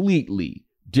completely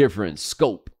different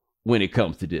scope when it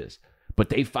comes to this. But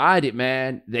they find it,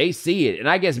 man. They see it. And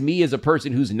I guess me as a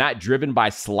person who's not driven by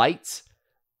slights,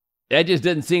 that just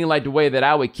doesn't seem like the way that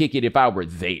I would kick it if I were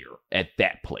there at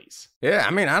that place. Yeah,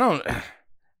 I mean, I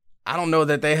don't know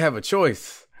that they have a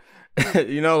choice.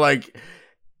 Like,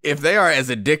 if they are as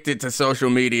addicted to social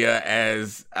media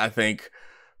as I think,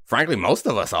 frankly, most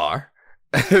of us are,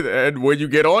 and when you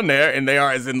get on there and they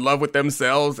are as in love with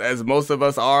themselves as most of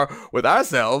us are with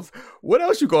ourselves, what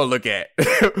else you gonna look at?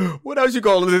 What else you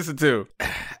gonna listen to?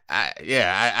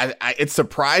 It's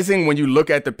surprising when you look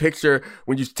at the picture,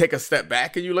 when you take a step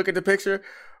back and you look at the picture,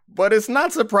 but it's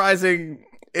not surprising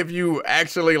if you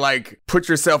actually, like, put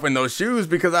yourself in those shoes,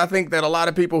 because I think that a lot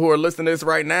of people who are listening to this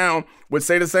right now would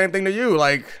say the same thing to you.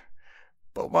 Like,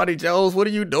 but Monty Jones, what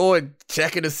are you doing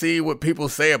checking to see what people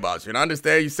say about you? And I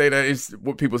understand you say that it's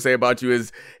what people say about you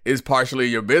is partially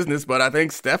your business, but I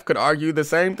think Steph could argue the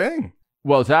same thing.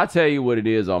 Well, so I'll tell you what it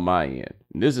is on my end.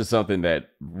 This is something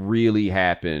that really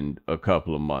happened a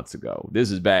couple of months ago.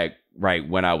 This is back right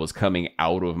when I was coming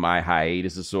out of my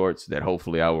hiatus of sorts that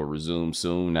hopefully I will resume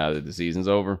soon now that the season's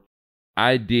over.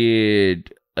 I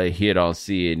did a hit on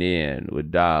CNN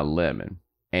with Don Lemon,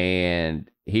 and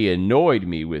he annoyed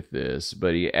me with this,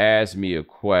 but he asked me a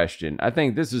question. I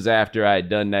think this was after I had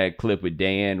done that clip with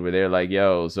Dan where they're like,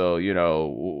 yo, so,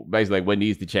 basically like what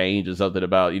needs to change or something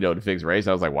about, to fix race.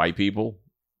 I was like, white people,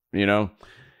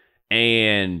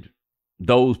 and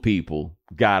those people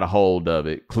got a hold of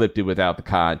it, clipped it without the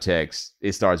context.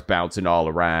 It starts bouncing all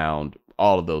around,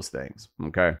 all of those things.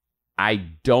 Okay. I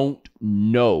don't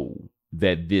know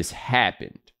that this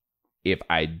happened if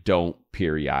I don't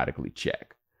periodically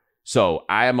check. So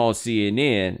I am on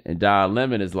CNN and Don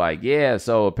Lemon is like, yeah,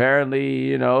 so apparently,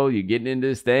 you're getting into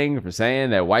this thing for saying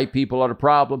that white people are the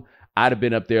problem. I'd have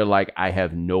been up there like, I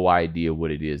have no idea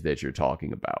what it is that you're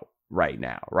talking about right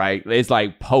now, right? It's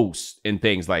like posts and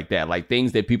things like that, like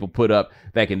things that people put up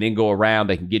that can then go around,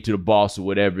 they can get to the boss or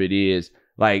whatever it is.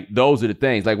 Like, those are the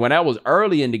things. Like, when I was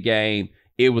early in the game,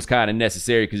 it was kind of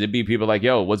necessary because it'd be people like,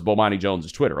 yo, what's Bomani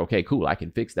Jones's Twitter? Okay, cool. I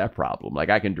can fix that problem. Like,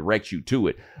 I can direct you to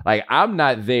it. Like, I'm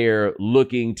not there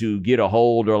looking to get a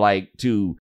hold or like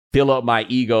to fill up my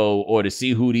ego or to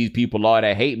see who these people are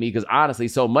that hate me. Because honestly,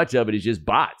 so much of it is just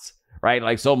bots, right?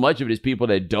 Like, so much of it is people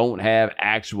that don't have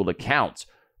actual accounts.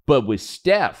 But with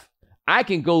Steph, I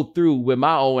can go through with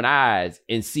my own eyes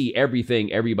and see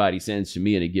everything everybody sends to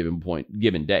me in a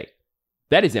given day.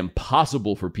 That is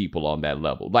impossible for people on that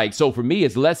level. Like, so for me,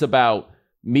 it's less about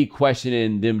me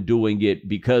questioning them doing it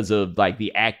because of like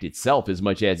the act itself as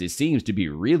much as it seems to be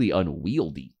really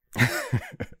unwieldy.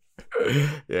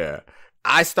 Yeah.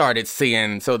 I started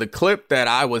seeing, so the clip that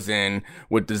I was in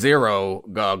with the Zero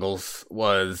goggles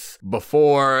was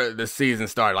before the season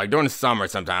started, like during the summer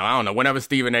sometime. I don't know, whenever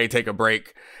Stephen A take a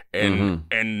break and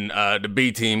the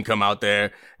B team come out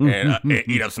there and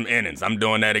eat up some innings. I'm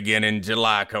doing that again in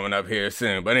July coming up here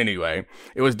soon. But anyway,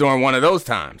 it was during one of those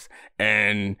times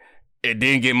and it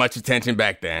didn't get much attention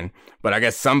back then. But I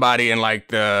guess somebody in like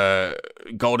the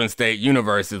Golden State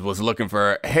universes was looking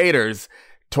for haters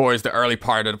towards the early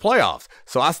part of the playoffs.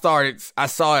 So I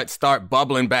saw it start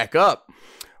bubbling back up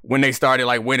when they started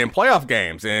like winning playoff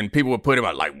games, and people would put him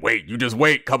out like, wait, you just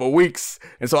wait a couple weeks.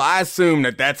 And so I assume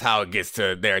that that's how it gets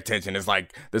to their attention. It's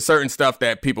like the certain stuff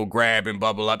that people grab and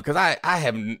bubble up, because I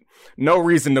have no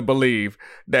reason to believe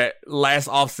that last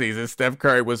offseason Steph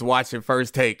Curry was watching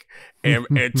First Take and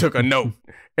took a note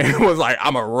and was like,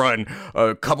 I'm going to run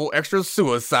a couple extra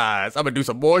suicides. I'm going to do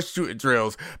some more shooting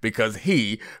drills because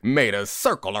he made a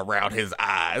circle around his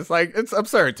eyes. Like, it's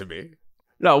absurd to me.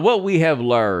 No, what we have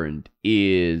learned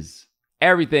is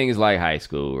everything is like high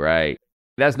school, right?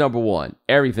 That's number one.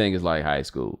 Everything is like high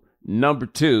school. Number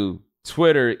two,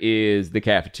 Twitter is the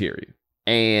cafeteria.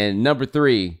 And number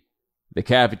three, the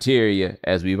cafeteria,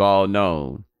 as we've all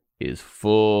known, is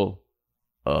full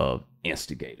of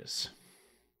instigators.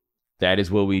 That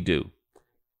is what we do.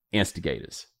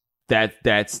 Instigators.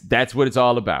 That's what it's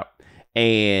all about.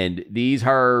 And these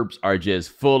herbs are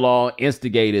just full on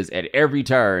instigators at every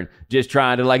turn, just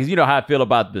trying to, like, you know how I feel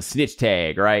about the snitch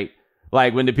tag, right?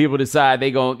 Like when the people decide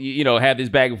they gonna, have this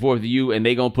back and forth with you and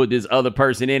they gonna put this other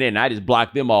person in it, and I just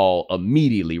block them all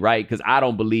immediately, right? Because I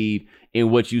don't believe in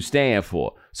what you stand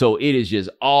for. So it is just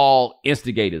all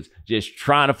instigators, just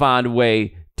trying to find a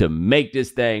way to make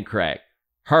this thing crack.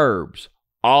 Herbs.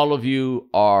 All of you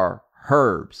are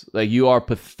herbs. Like, you are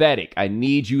pathetic. I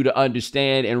need you to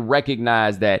understand and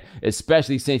recognize that,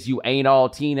 especially since you ain't all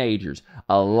teenagers.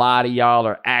 A lot of y'all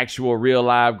are actual real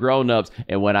live grown-ups.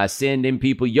 And when I send in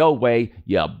people your way,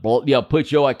 you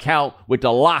put your account with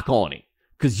the lock on it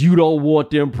because you don't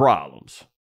want them problems.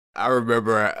 I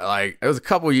remember, like, it was a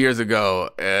couple years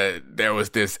ago, there was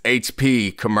this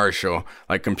HP commercial,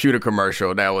 like computer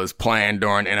commercial that was playing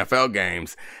during NFL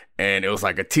games. And it was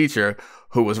like a teacher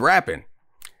who was rapping.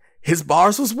 His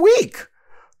bars was weak.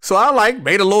 So I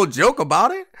made a little joke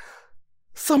about it.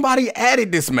 Somebody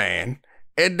added this man.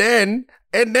 And then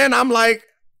I'm like,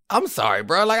 I'm sorry,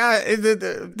 bro.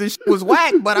 This shit was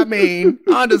whack, but I mean,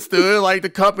 I understood. Like, the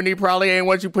company probably ain't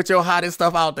want you to put your hottest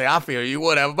stuff out there. I feel you,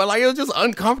 whatever. But it was just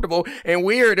uncomfortable and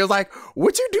weird. It was like,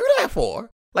 what'd you do that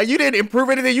for? Like, you didn't improve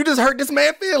anything. You just hurt this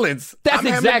man's feelings. That's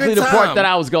exactly the part that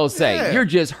I was going to say. Yeah. You're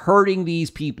just hurting these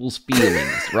people's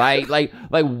feelings, right? Like,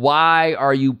 why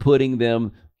are you putting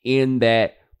them in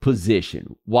that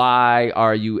position? Why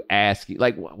are you asking?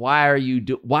 Like, why are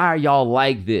y'all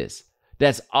like this?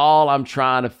 That's all I'm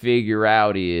trying to figure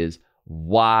out is,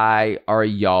 why are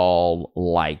y'all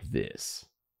like this?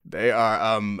 They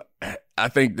are, I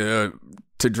think to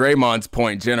Draymond's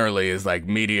point generally is like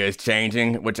media is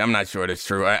changing, which I'm not sure that's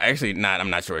true. I'm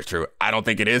not sure it's true. I don't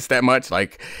think it is that much.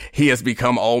 Like, he has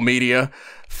become old media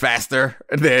faster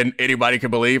than anybody can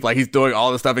believe. Like, he's doing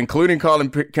all the stuff, including calling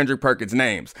Kendrick Perkins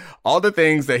names. All the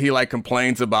things that he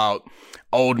complains about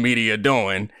old media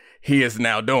doing, he is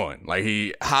now doing. Like,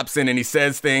 he hops in and he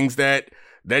says things that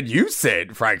you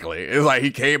said, frankly. It's like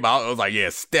he came out, it was like, yeah,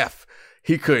 Steph,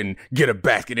 he couldn't get a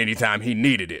basket anytime he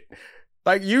needed it.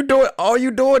 Like, all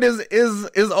you doing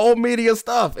is old media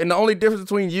stuff. And the only difference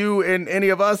between you and any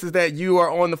of us is that you are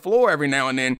on the floor every now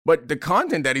and then. But the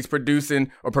content that he's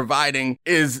producing or providing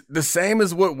is the same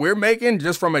as what we're making,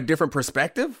 just from a different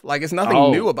perspective. Like, it's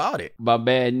nothing new about it. My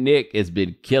man Nick has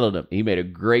been killing him. He made a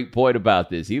great point about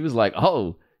this. He was like,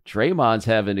 Draymond's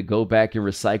having to go back and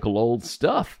recycle old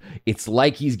stuff. It's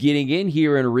like he's getting in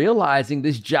here and realizing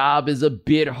this job is a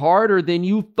bit harder than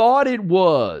you thought it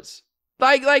was.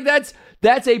 Like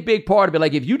that's a big part of it.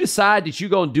 Like, if you decide that you're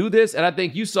going to do this, and I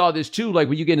think you saw this too, like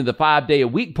when you get into the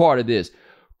 5-day-a-week part of this,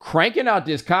 cranking out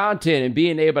this content and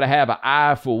being able to have an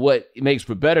eye for what makes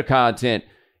for better content,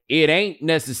 it ain't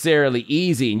necessarily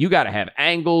easy. And you got to have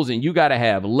angles and you got to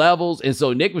have levels. And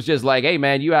so Nick was just like, hey,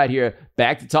 man, you out here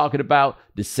back to talking about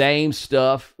the same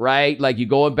stuff, right? Like, you're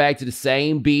going back to the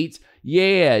same beats.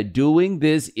 Yeah, doing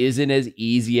this isn't as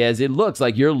easy as it looks.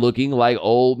 Like, you're looking like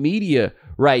old media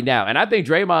right now. And I think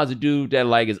Draymond's a dude that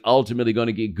is ultimately going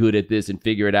to get good at this and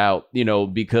figure it out,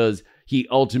 because he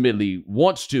ultimately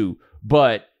wants to.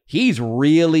 But he's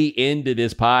really into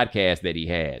this podcast that he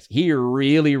has. He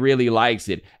really, really likes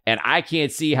it. And I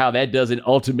can't see how that doesn't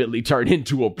ultimately turn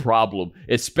into a problem,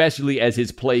 especially as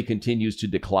his play continues to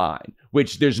decline,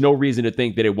 which there's no reason to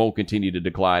think that it won't continue to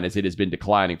decline, as it has been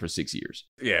declining for 6 years.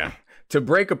 Yeah. To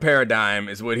break a paradigm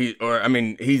is what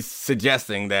he's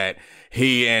suggesting that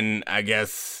he and, I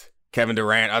guess, Kevin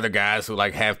Durant, other guys who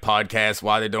have podcasts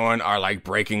while they're doing, are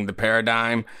breaking the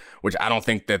paradigm, which I don't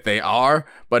think that they are.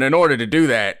 But in order to do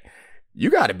that, you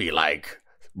got to be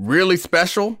really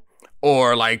special,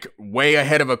 or way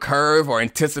ahead of a curve, or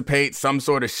anticipate some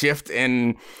sort of shift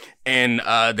in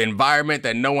the environment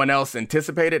that no one else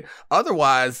anticipated.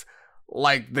 Otherwise,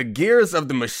 the gears of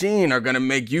the machine are going to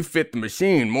make you fit the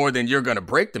machine more than you're going to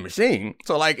break the machine.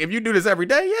 So if you do this every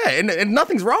day, yeah, and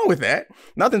nothing's wrong with that.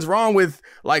 Nothing's wrong with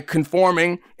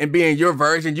conforming and being your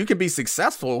version. You can be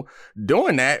successful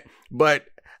doing that, but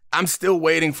I'm still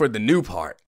waiting for the new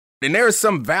part. And there is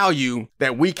some value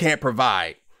that we can't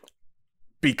provide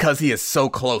because he is so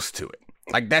close to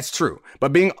it. That's true.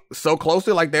 But being so close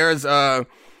to it,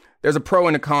 there's a pro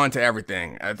and a con to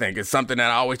everything. I think it's something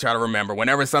that I always try to remember.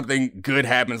 Whenever something good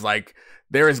happens,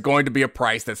 there is going to be a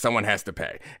price that someone has to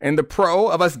pay. And the pro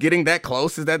of us getting that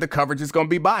close is that the coverage is going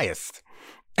to be biased.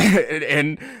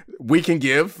 And we can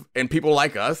give, and people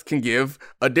like us can give,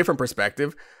 a different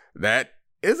perspective that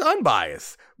is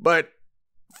unbiased. But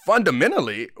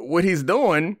fundamentally, what he's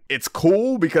doing, it's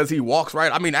cool because he walks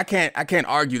right. I mean, I can't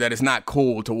argue that it's not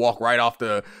cool to walk right off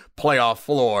the playoff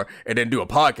floor and then do a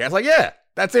podcast. Like, yeah,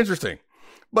 that's interesting.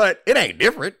 But it ain't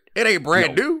different. It ain't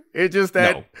brand new. It's just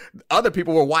that other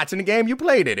people were watching the game. You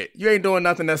played in it. You ain't doing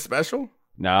nothing that's special.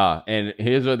 Nah, and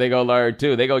here's what they gonna learn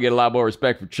too. They gonna get a lot more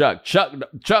respect for Chuck.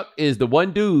 Chuck is the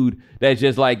one dude that's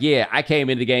just like, yeah, I came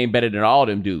in the game better than all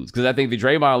them dudes. Because I think the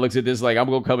Draymond looks at this like, I'm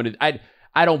gonna come in.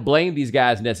 I don't blame these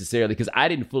guys necessarily because I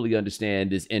didn't fully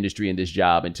understand this industry and this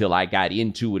job until I got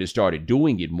into it and started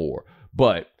doing it more.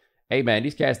 But hey, man,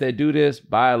 these cats that do this,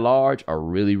 by and large, are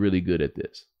really, really good at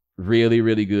this. Really,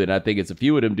 really good. And I think it's a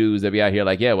few of them dudes that be out here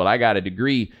like, yeah, well, I got a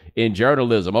degree in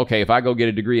journalism. Okay, if I go get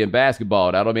a degree in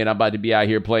basketball, that don't mean I'm about to be out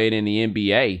here playing in the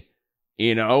NBA.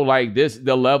 You know, like this,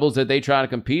 the levels that they trying to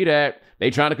compete at, they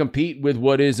trying to compete with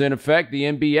what is in effect the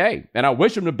NBA. And I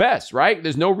wish them the best, right?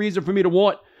 There's no reason for me to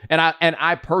want. And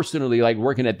I personally, like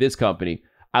working at this company,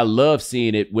 I love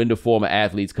seeing it when the former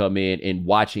athletes come in and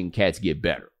watching cats get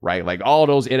better, right? Like all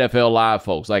those NFL Live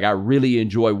folks, like I really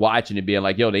enjoy watching it being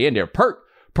like, yo, they in there.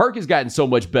 Perk has gotten so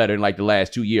much better in like the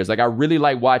last 2 years. Like I really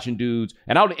like watching dudes,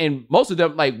 and most of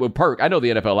them, like with Perk, I know the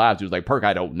NFL Live dudes, like Perk,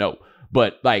 I don't know,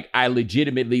 but like I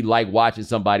legitimately like watching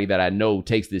somebody that I know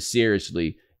takes this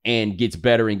seriously and gets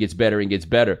better and gets better and gets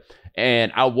better.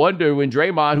 And I wonder when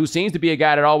Draymond, who seems to be a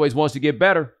guy that always wants to get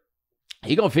better,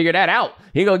 he gonna figure that out.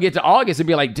 He gonna get to August and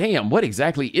be like, damn, what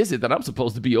exactly is it that I'm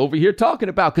supposed to be over here talking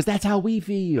about? Because that's how we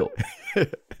feel. You're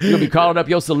gonna be calling up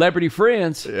your celebrity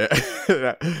friends. Yeah.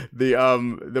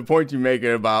 The point you're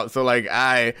making about, so like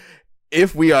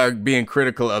if we are being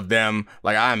critical of them,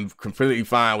 like I'm completely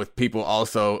fine with people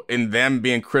also in them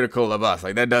being critical of us.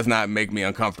 Like that does not make me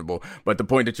uncomfortable. But the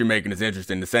point that you're making is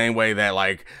interesting. The same way that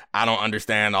like I don't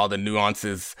understand all the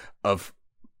nuances of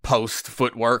post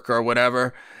footwork or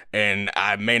whatever, and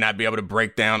I may not be able to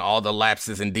break down all the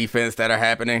lapses in defense that are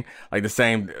happening. Like the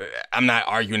same, I'm not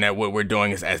arguing that what we're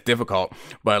doing is as difficult,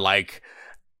 but like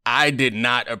I did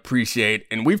not appreciate,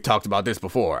 and we've talked about this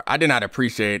before, I did not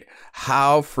appreciate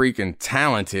how freaking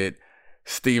talented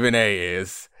Stephen A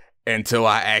is until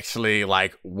I actually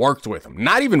like worked with him.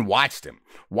 Not even watched him.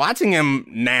 Watching him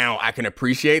now, I can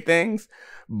appreciate things,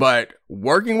 but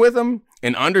working with him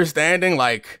and understanding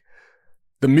like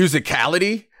the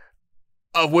musicality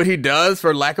of what he does,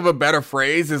 for lack of a better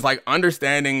phrase, is like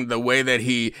understanding the way that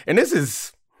and this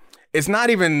is, it's not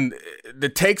even the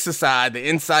takes aside, the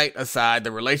insight aside,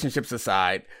 the relationships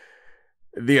aside,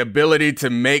 the ability to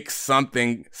make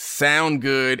something sound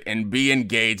good and be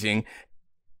engaging,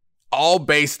 all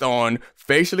based on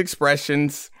facial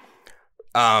expressions,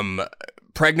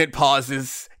 pregnant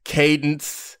pauses,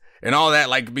 cadence, and all that.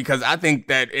 Like, because I think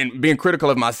that in being critical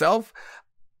of myself,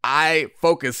 I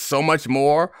focus so much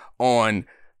more on,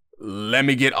 let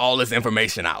me get all this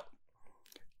information out.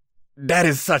 That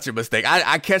is such a mistake.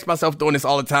 I catch myself doing this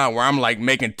all the time where I'm like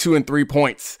making 2 and 3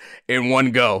 points in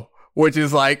one go, which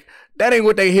is like, that ain't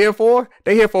what they here for.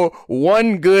 They here for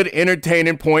one good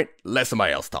entertaining point. Let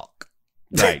somebody else talk.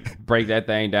 Right. Break that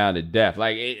thing down to death.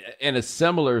 Like in a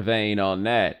similar vein on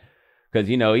that, because,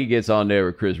 you know, he gets on there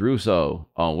with Chris Russo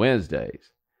on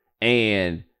Wednesdays.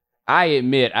 And I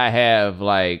admit I have,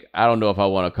 like, I don't know if I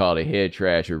want to call it head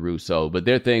trash or Russo, but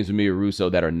there are things with me or Russo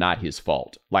that are not his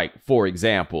fault. Like, for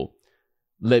example,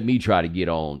 let me try to get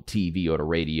on TV or the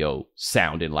radio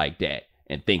sounding like that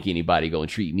and think anybody going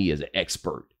to treat me as an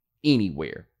expert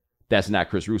anywhere. That's not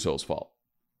Chris Russo's fault.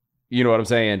 You know what I'm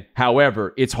saying?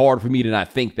 However, it's hard for me to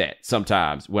not think that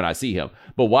sometimes when I see him.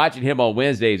 But watching him on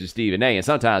Wednesdays with Stephen A., and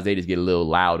sometimes they just get a little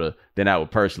louder than I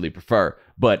would personally prefer.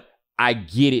 But I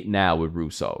get it now with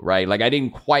Russo, right? Like, I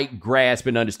didn't quite grasp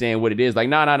and understand what it is. Like,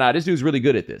 no, this dude's really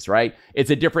good at this, right?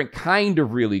 It's a different kind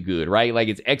of really good, right? Like,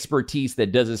 it's expertise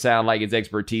that doesn't sound like it's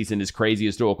expertise in this crazy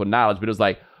historical knowledge, but it's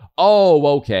like,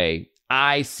 oh, okay,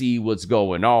 I see what's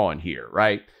going on here,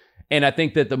 right? And I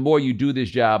think that the more you do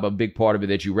this job, a big part of it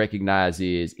that you recognize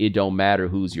is it don't matter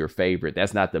who's your favorite.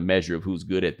 That's not the measure of who's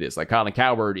good at this. Like, Colin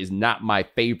Cowherd is not my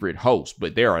favorite host,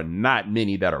 but there are not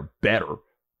many that are better.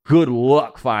 Good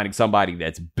luck finding somebody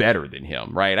that's better than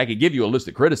him, right? I could give you a list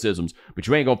of criticisms, but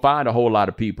you ain't gonna find a whole lot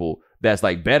of people that's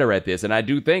like better at this. And I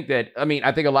do think that,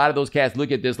 I think a lot of those cats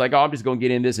look at this like, oh, I'm just gonna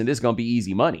get in this and this is gonna be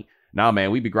easy money. Nah,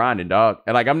 man, we be grinding, dog.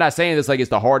 And like, I'm not saying this like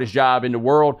it's the hardest job in the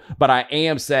world, but I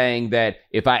am saying that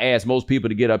if I asked most people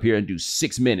to get up here and do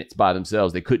 6 minutes by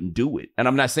themselves, they couldn't do it. And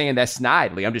I'm not saying that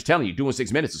snidely. I'm just telling you, doing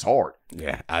 6 minutes is hard.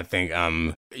 Yeah, I think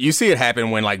you see it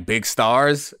happen when like big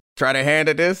stars try to hand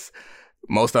at this.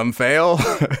 Most of them fail.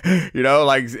 You know,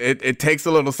 like it takes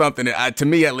a little something. To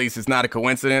me, at least, it's not a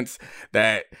coincidence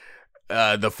that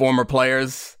the former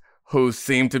players who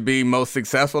seem to be most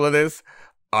successful at this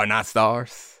are not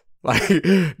stars. Like,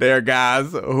 they're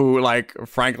guys who, like,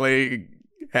 frankly,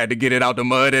 had to get it out the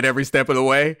mud at every step of the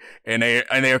way, and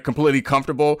they're completely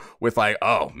comfortable with, like,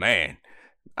 oh man,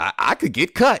 I could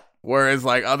get cut. Whereas,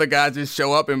 like, other guys just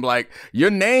show up and be like, your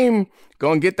name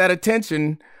gonna get that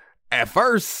attention at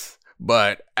first,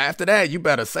 but after that, you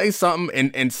better say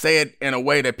something and say it in a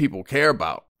way that people care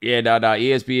about. Yeah, no.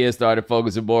 ESPN started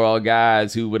focusing more on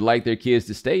guys who would like their kids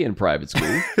to stay in private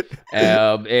school,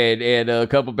 and a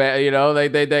couple bad,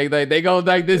 they go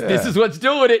like this. Yeah. This is what's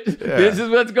doing it. Yeah. This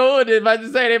is what's going. If I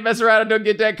just say they mess around and don't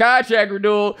get that contract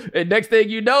renewal, and next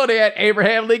thing you know, they had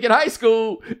Abraham Lincoln High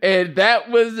School, and that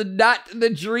was not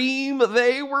the dream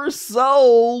they were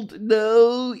sold.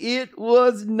 No, it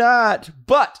was not.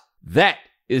 But that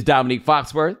is Dominique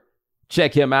Foxworth.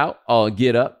 Check him out on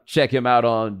Get Up. Check him out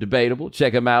on Debatable.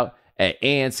 Check him out at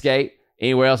Anscape.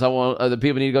 Anywhere else other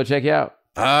people need to go check you out?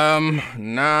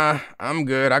 Nah, I'm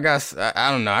good. I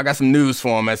don't know. I got some news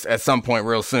for him at some point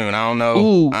real soon. I don't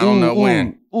know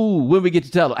when. When we get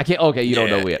to tell them. I can't. Okay, you don't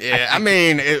know when. Yeah, I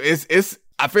mean, it's.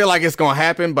 I feel like it's gonna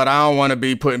happen, but I don't want to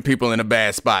be putting people in a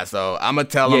bad spot. So I'm gonna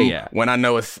tell them when I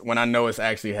know it's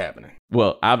actually happening.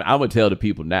 Well, I'm gonna tell the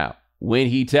people now. When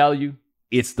he tell you,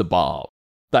 it's the bomb.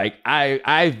 Like,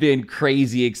 I've been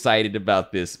crazy excited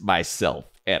about this myself,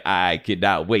 and I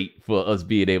cannot wait for us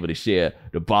being able to share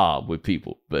the bomb with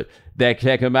people. But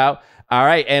check him out. All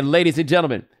right, and ladies and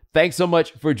gentlemen, thanks so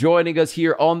much for joining us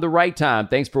here on The Right Time.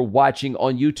 Thanks for watching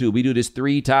on YouTube. We do this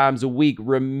 3 times a week.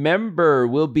 Remember,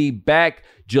 we'll be back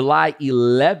July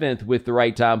 11th with The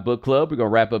Right Time Book Club. We're going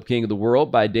to wrap up King of the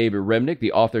World by David Remnick,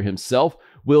 the author himself.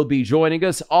 Will be joining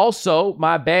us. Also,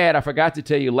 my bad, I forgot to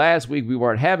tell you last week we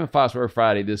weren't having Foxworth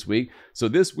Friday this week. So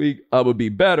this week I will be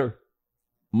better.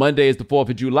 Monday is the 4th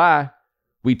of July.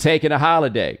 We taking a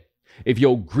holiday. If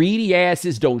your greedy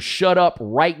asses don't shut up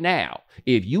right now,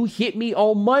 if you hit me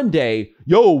on Monday,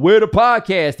 yo, where the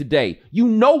podcast today? You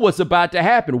know what's about to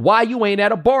happen. Why you ain't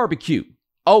at a barbecue?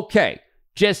 Okay,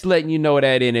 just letting you know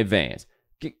that in advance.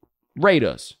 Rate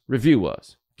us, review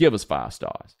us, give us 5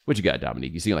 stars. What you got,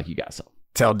 Dominique? You seem like you got something.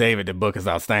 Tell David the book is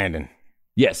outstanding.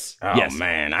 Yes. Oh, yes.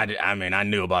 Man. I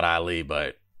knew about Ali,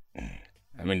 but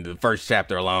the first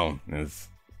chapter alone is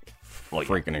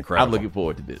freaking incredible. I'm looking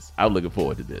forward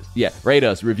to this. Yeah. Rate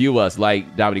us, review us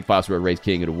like Dominique Foxworth raised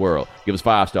King of the World. Give us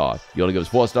 5 stars. You only give us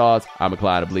 4 stars. I'm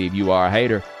inclined to believe you are a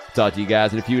hater. Talk to you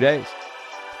guys in a few days.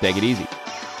 Take it easy.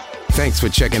 Thanks for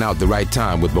checking out The Right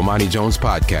Time with Bomani Jones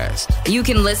podcast. You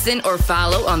can listen or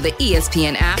follow on the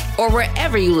ESPN app or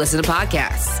wherever you listen to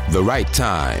podcasts. The Right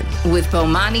Time with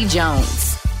Bomani Jones.